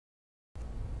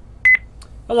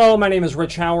Hello, my name is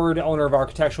Rich Howard, owner of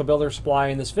Architectural Builder Supply.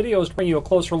 In this video is to bring you a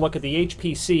closer look at the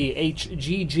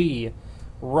HPC-HGG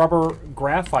Rubber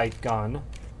Graphite Gun.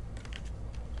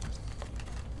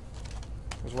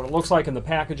 Here's what it looks like in the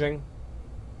packaging.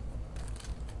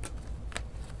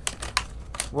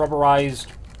 Rubberized,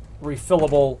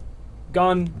 refillable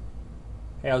gun.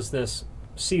 Has this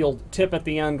sealed tip at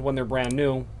the end when they're brand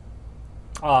new.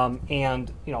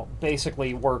 And, you know,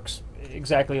 basically works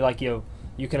exactly like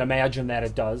you can imagine that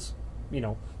it does. You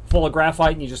know, full of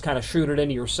graphite, and you just kind of shoot it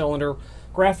into your cylinder.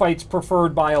 Graphite's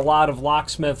preferred by a lot of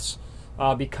locksmiths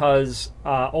because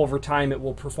over time it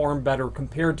will perform better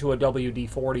compared to a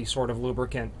WD-40 sort of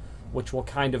lubricant, which will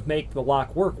kind of make the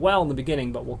lock work well in the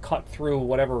beginning, but will cut through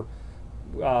whatever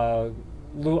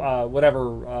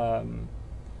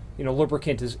you know,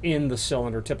 lubricant is in the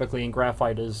cylinder. Typically, and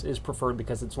graphite is preferred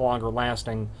because it's longer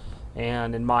lasting,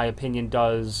 and in my opinion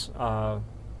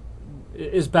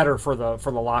is better for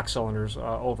the lock cylinders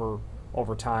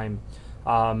over time.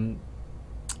 And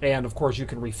of course, you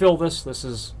can refill this. This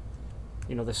is,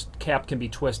 you know, this cap can be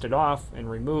twisted off and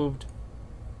removed.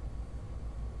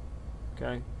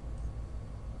 Okay,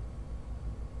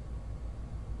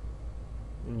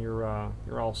 and you're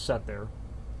all set there.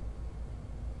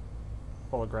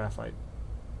 Full of graphite.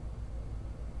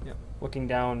 Yep. Looking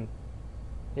down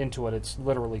into it, it's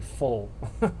literally full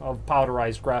of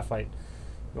powderized graphite.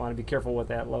 You want to be careful with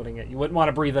that, loading it. You wouldn't want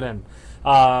to breathe it in.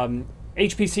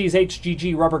 HPC's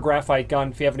HGG Rubber Graphite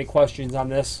Gun. If you have any questions on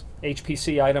this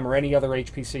HPC item or any other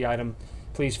HPC item,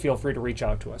 please feel free to reach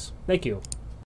out to us. Thank you.